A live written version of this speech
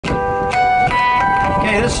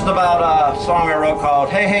This is about a song I wrote called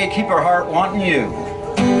Hey, Hey, Keep Her Heart Wanting You.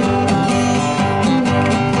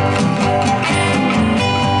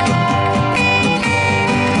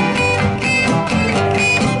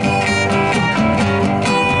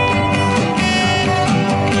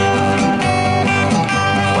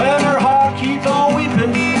 When her heart keeps on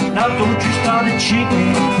weeping, now don't you start it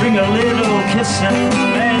cheating, bring a little kissing,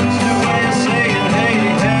 man's the way of saying hey,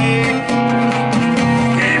 hey.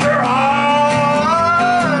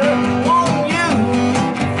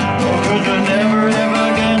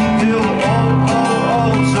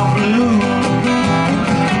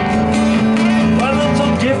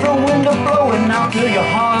 Feel your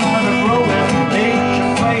heart growing,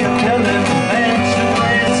 nature's way of telling, man's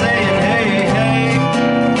way of saying, hey, hey.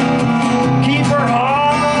 Keep her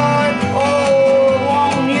heart, oh,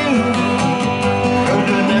 on you, 'cause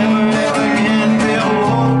you never ever can feel,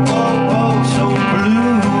 oh, oh, oh, so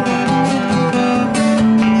blue.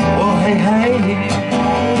 Oh, hey, hey,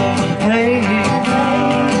 hey,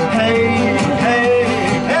 hey, hey, hey,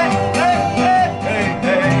 hey, hey, hey,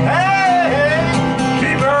 hey, hey.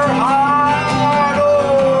 Keep her heart.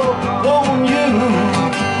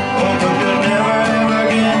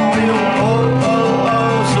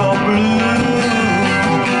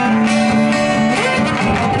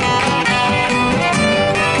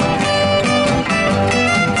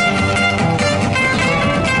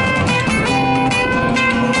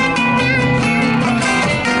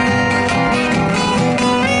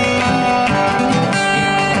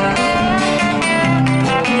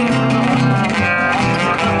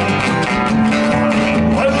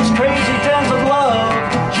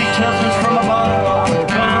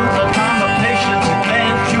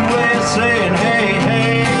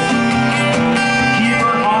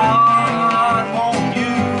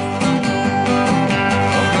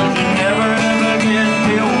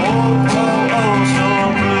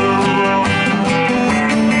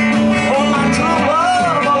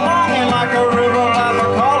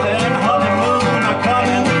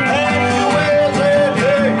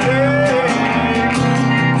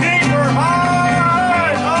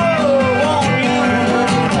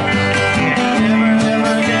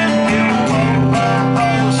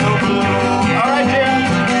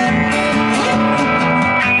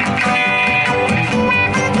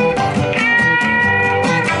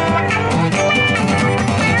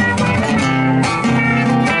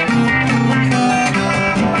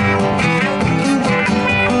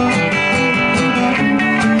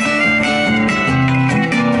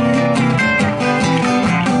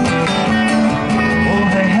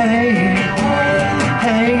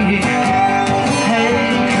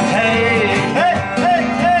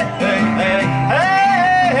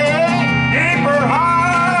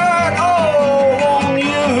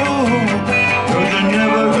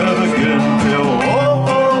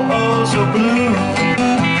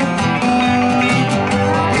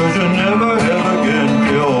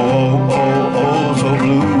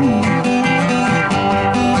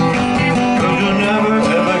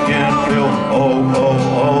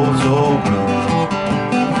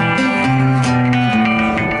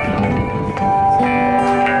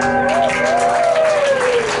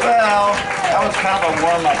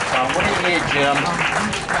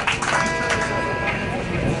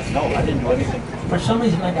 For some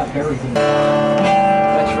reason, I got buried in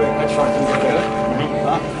That's right.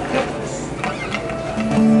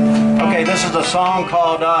 Okay, this is a song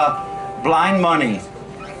called Blind Money.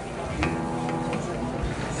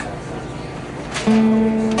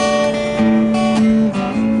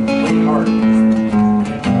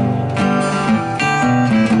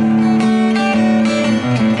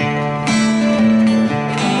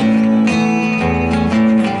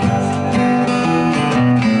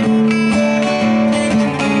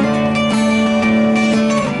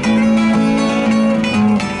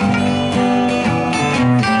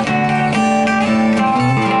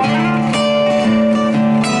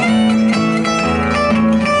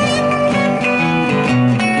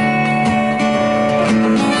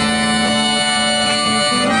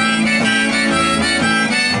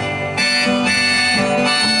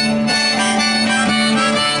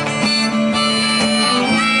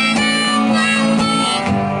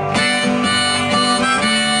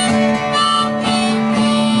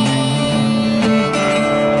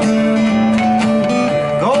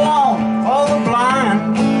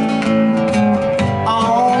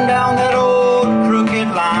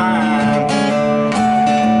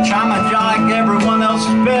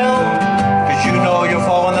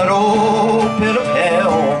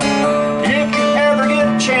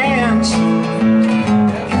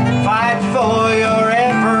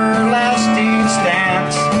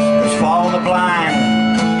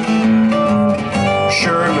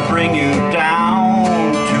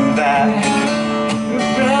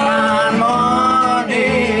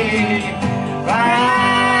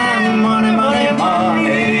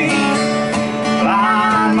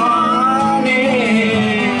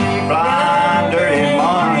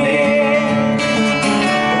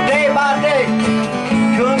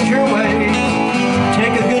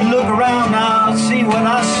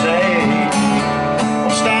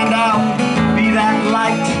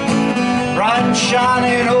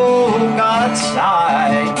 shining, oh God's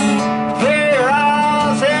sight. Clear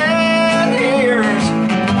eyes and ears,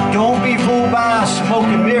 don't be fooled by smoke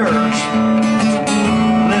and mirrors.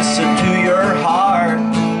 Listen to your heart,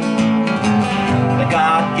 that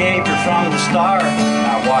God gave you from the start.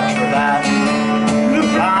 Now watch for that.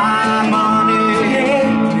 Blind money,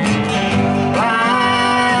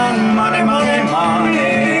 blind money, money,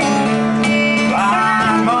 money.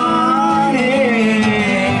 Blind money,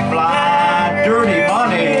 blind dirty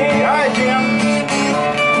money. All right, Jim.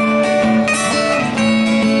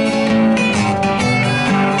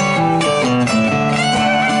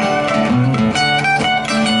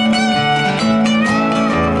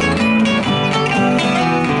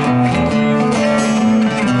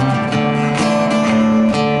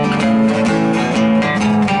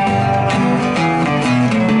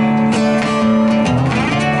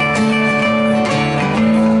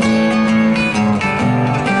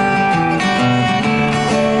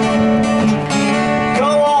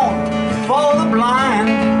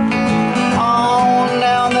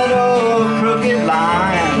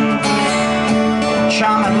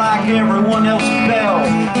 Chiming like everyone else's bell,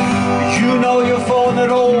 'cause you know you'll fall in that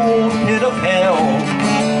old pit of hell.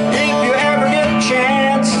 If you ever get a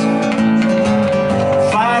chance,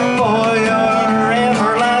 fight for your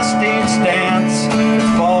everlasting stance.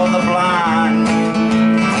 Fall in the blind,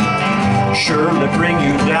 surely bring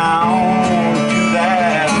you down to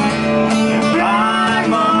that blind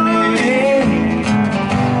money,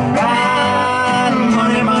 blind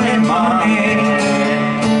money, money, money.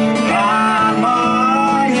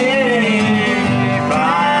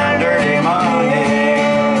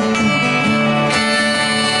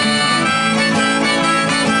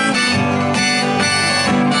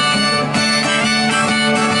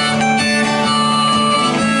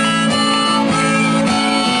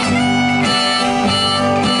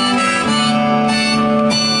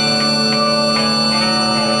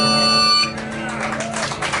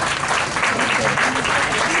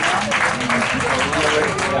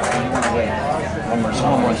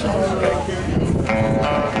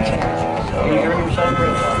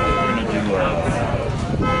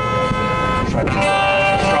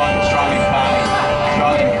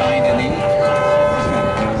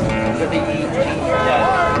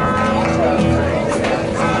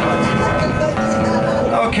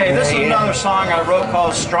 Okay, this is another song I wrote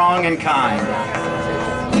called Strong and Kind.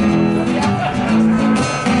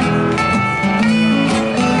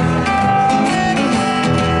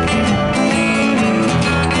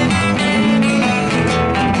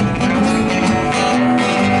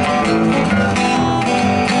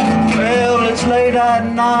 Well, it's late at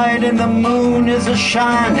night and the moon is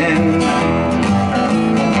a-shining.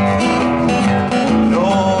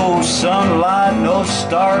 No sunlight, no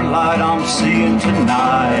starlight I'm seeing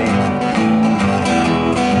tonight.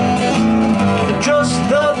 Just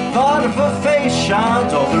the thought of a face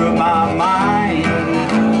shines all through my mind.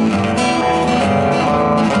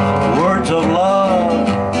 Words of love,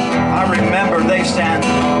 I remember they stand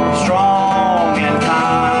strong and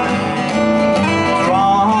kind.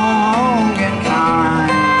 Strong and kind.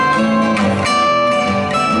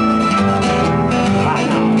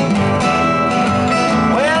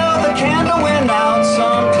 Well, the candle went out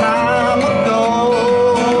some time ago.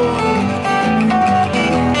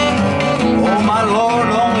 Oh, my Lord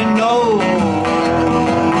only knows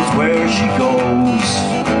where she goes.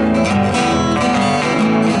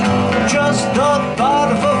 Just the thought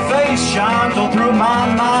of a face shines all through my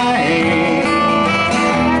mind.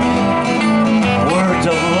 Words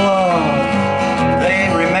of love, they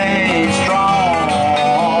remain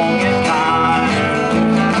strong and kind.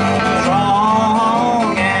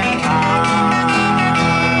 Strong and kind.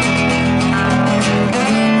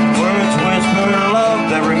 Words whisper love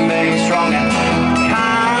that remains strong and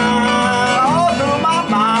kind. All through my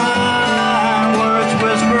mind. Words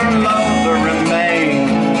whisper love that remain.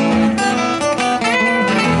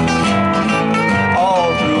 All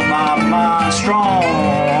through my mind.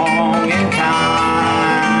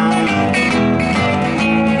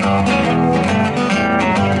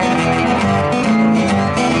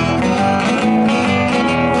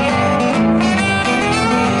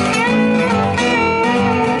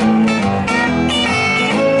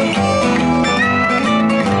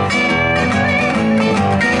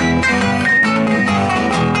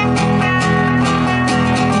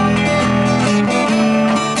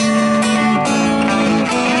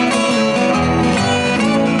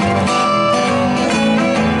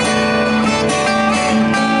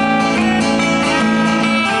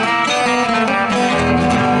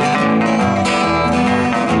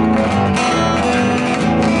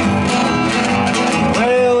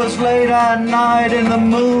 at night and the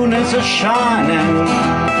moon is a-shining.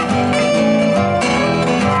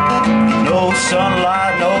 No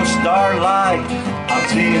sunlight, no starlight, I'll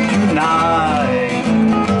see you tonight.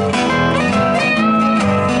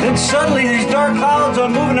 Then suddenly these dark clouds are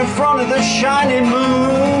moving in front of the shining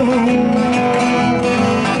moon.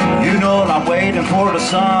 You know I'm waiting for the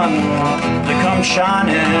sun to come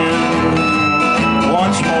shining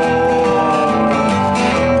once more,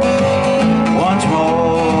 once more.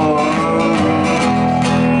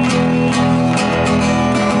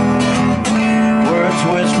 Words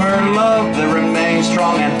whisper love that remains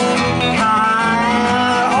strong and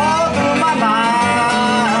kind all through my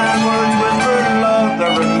mind. Words whisper love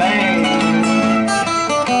that remains.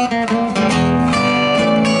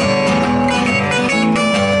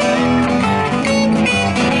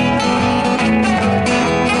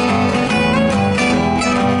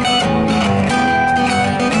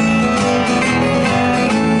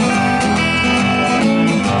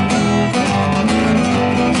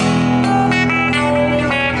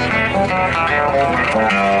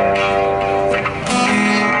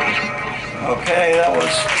 Okay, that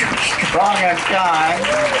was strong and kind.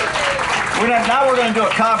 Now we're going to do a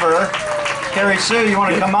cover. Terri Sue, you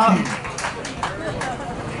want to come up?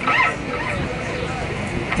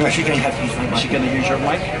 No, she's going to have to use my mic. Is she going to use your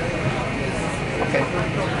mic? Okay.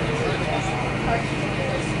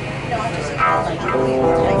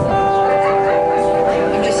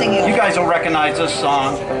 I'm just singing. You guys will recognize this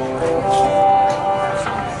song.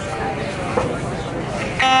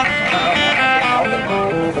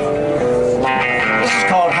 This is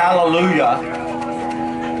called Hallelujah.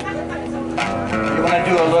 You want to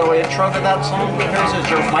do a little intro to that song? Does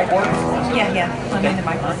your mic work? Yeah. I'm in the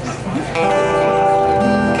mic box.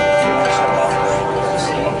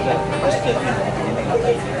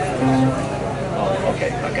 Oh,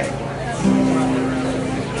 okay.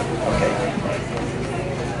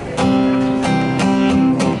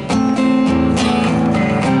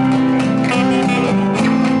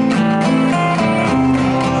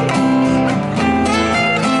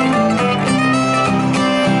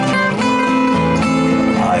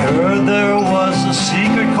 There was a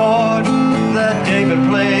secret chord that David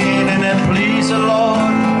played and it pleased the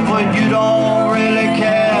Lord. But you don't really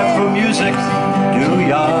care for music, do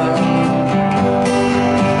ya?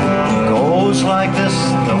 Goes like this: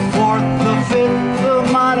 the fourth, the fifth, the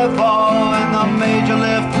minor fall, and the major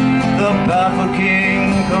lift. The baffled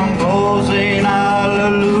king composing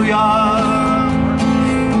hallelujah,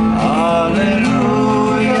 hallelujah.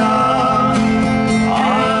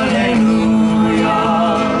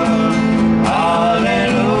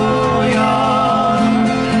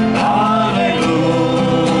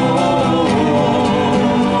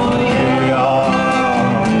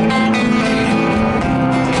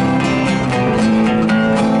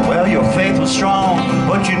 Strong,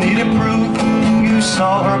 but you needed proof. You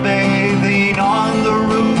saw her bathing on the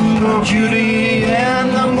roof. Judy and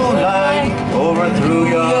the moonlight overthrew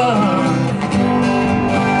you.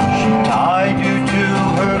 She tied you to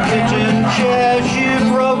her kitchen chair. She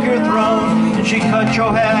broke your throne and she cut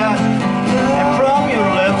your hair. And from your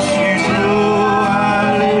lips you drew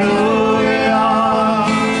hallelujah,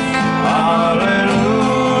 hallelujah,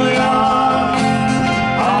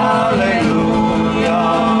 hallelujah.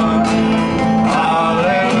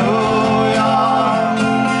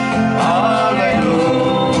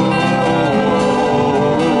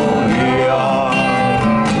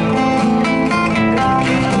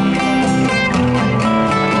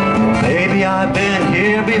 I've been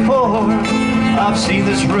here before. I've seen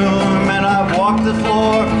this room and I've walked the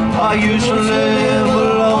floor. I used to live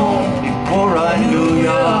alone before I knew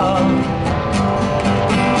ya.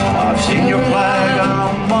 I've seen your flag on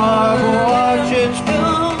a marble arch. It's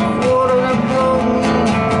still water and flow.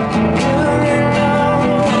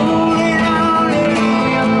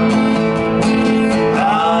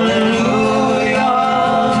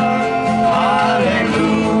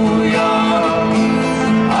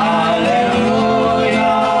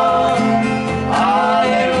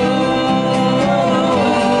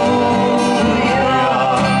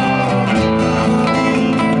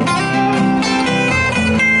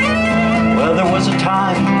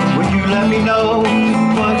 Let me know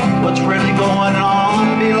what's really going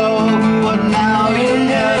on below. But now you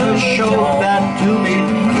never show that to me,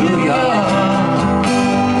 do ya?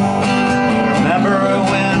 Remember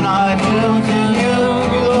when I built in you,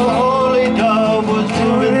 the holy dove was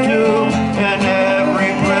moving too, and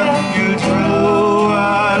every breath you drew,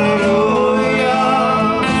 hallelujah,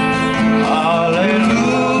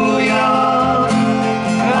 hallelujah,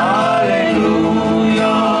 hallelujah.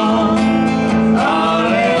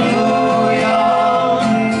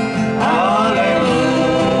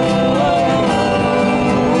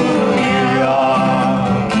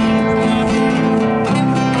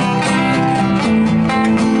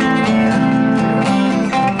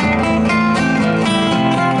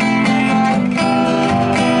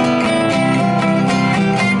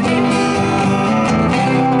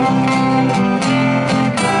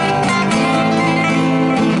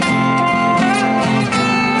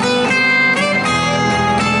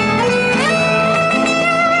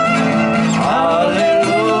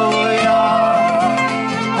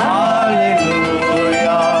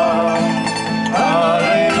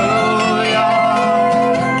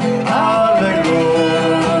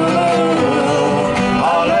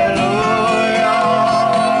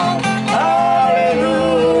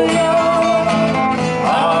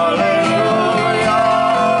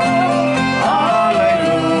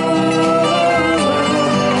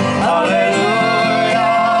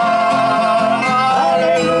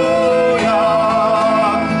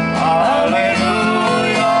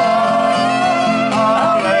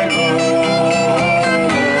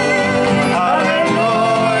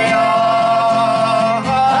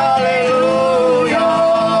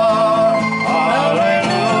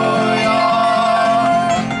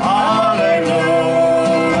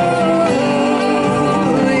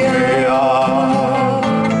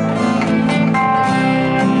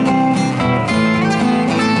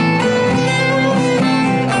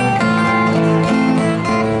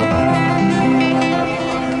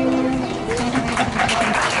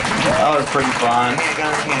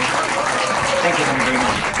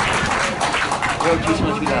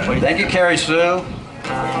 Thank you, Carrie Sue.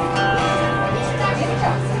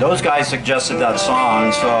 Those guys suggested that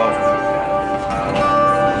song, so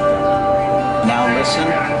now listen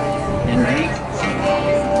in D.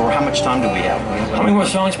 Or how much time do we have? How many more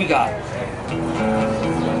songs we got?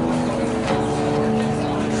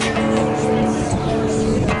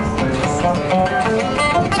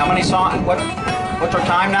 How many songs? What's our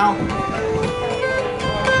time now?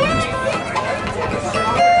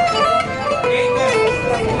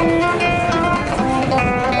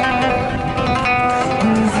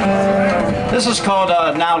 This is called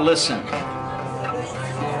Now Listen.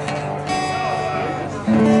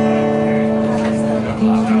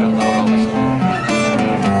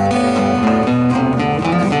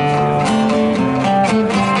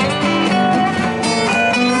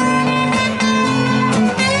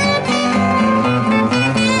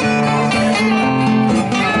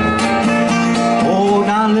 Oh,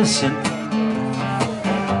 now listen,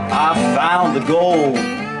 I found the gold.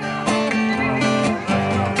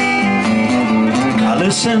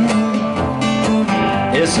 Listen,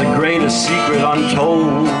 it's the greatest secret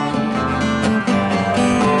untold.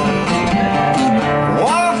 Oh,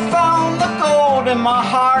 I found the gold in my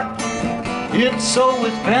heart. It's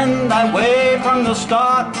always been that way from the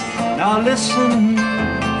start. Now listen,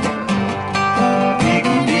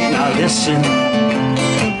 now listen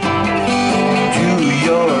to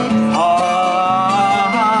your heart.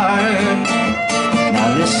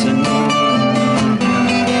 Now listen.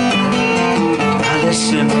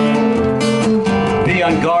 Listen, be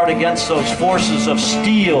on guard against those forces of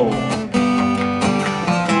steel.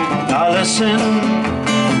 Now listen,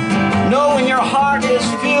 knowing your heart is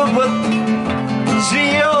filled with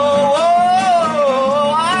zeal.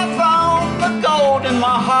 Oh, I found the gold in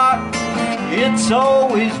my heart. It's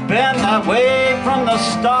always been that way from the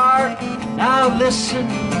start. Now listen,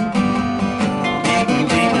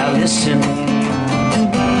 now listen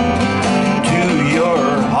to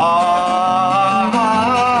your heart.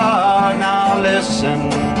 Listen.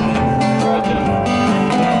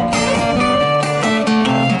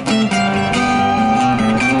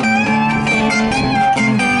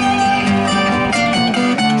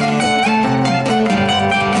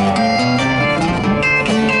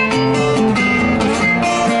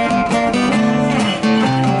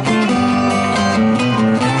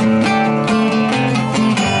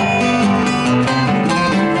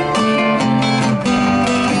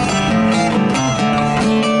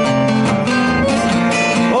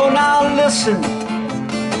 Listen,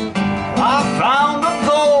 I found the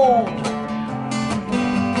gold.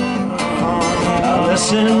 Now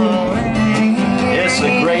listen, it's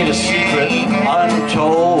the greatest secret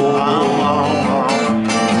untold. Oh,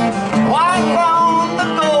 I found the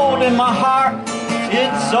gold in my heart.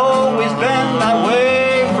 It's always been that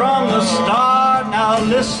way from the start. Now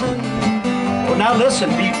listen, oh now listen,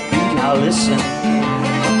 beep, beep, now listen.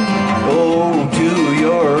 Oh, to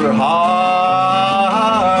your heart.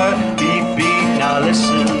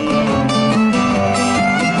 Listen,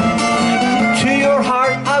 to your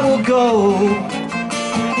heart I will go,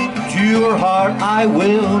 to your heart I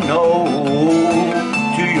will know,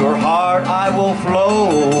 to your heart I will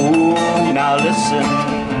flow. Now listen,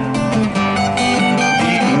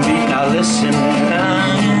 deep, deep, now listen,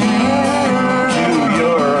 to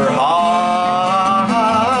your heart,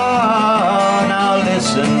 now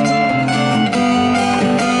listen.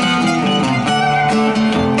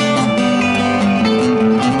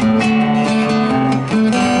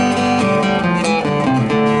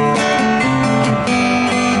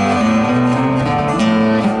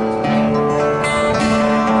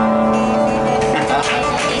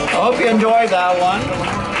 Enjoyed that one.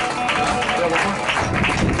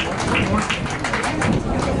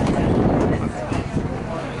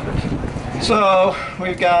 So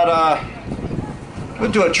we've got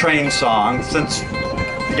we'll do a train song since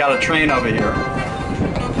we got a train over here.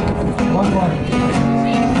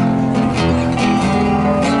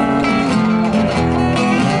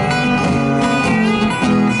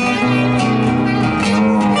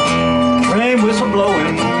 Train whistle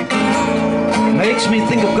blowing makes me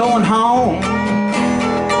think of going home.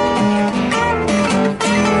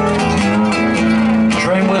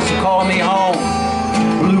 Train whistle call me home.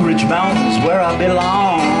 Blue Ridge Mountains where I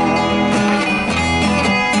belong.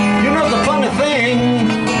 You know the funny thing,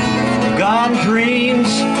 God dreams,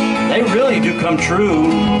 they really do come true.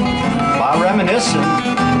 By reminiscing,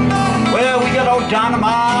 well we got old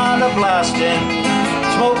dynamite a-blasting,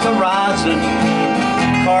 smoke a-rising,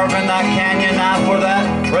 carving that canyon out for that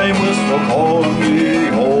train whistle calling me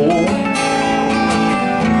home.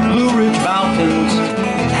 Blue Ridge Mountains,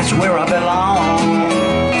 that's where I belong.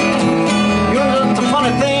 You know, it's a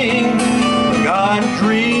funny thing,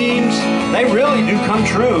 they really do come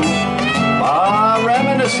true.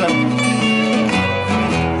 Reminiscent.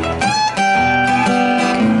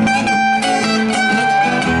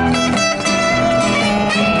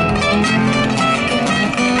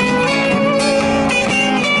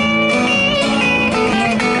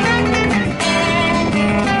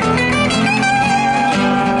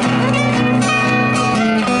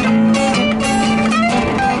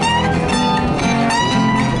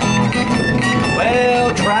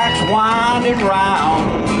 Winding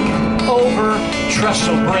round over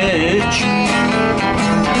Trestle Bridge,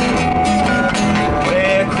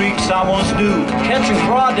 where creeks I once knew, catching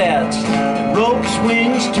crawdads, rope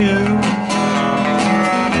swings too.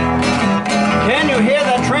 Can you hear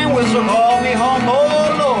that train whistle call me home?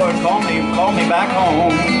 Oh Lord, call me back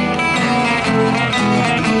home.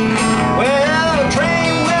 Well, the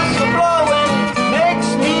train whistle blowing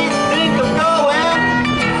makes me think of going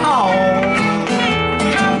home.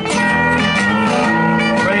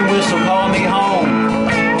 Whistle call me home.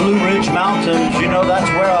 Blue Ridge Mountains, you know that's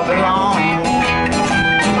where I belong.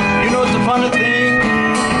 You know it's a funny thing,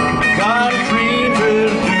 God dreams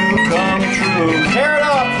really do come true. Tear it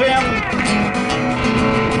up, Jim.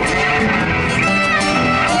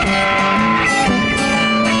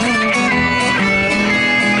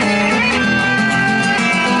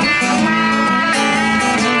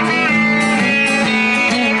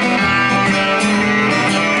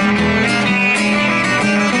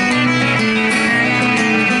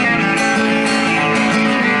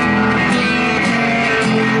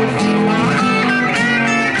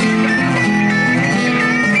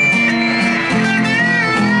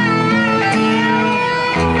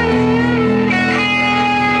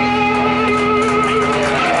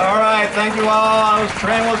 Thank you all. I was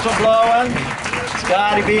train whistle blowing.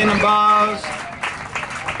 Scotty being the boss.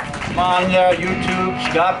 I'm on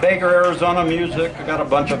YouTube, Scott Baker, Arizona Music. I got a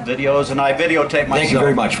bunch of videos and I videotape myself. Thank you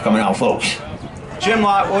very much for coming out, folks. Jim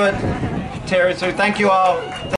Lockwood, Terri, so thank you all.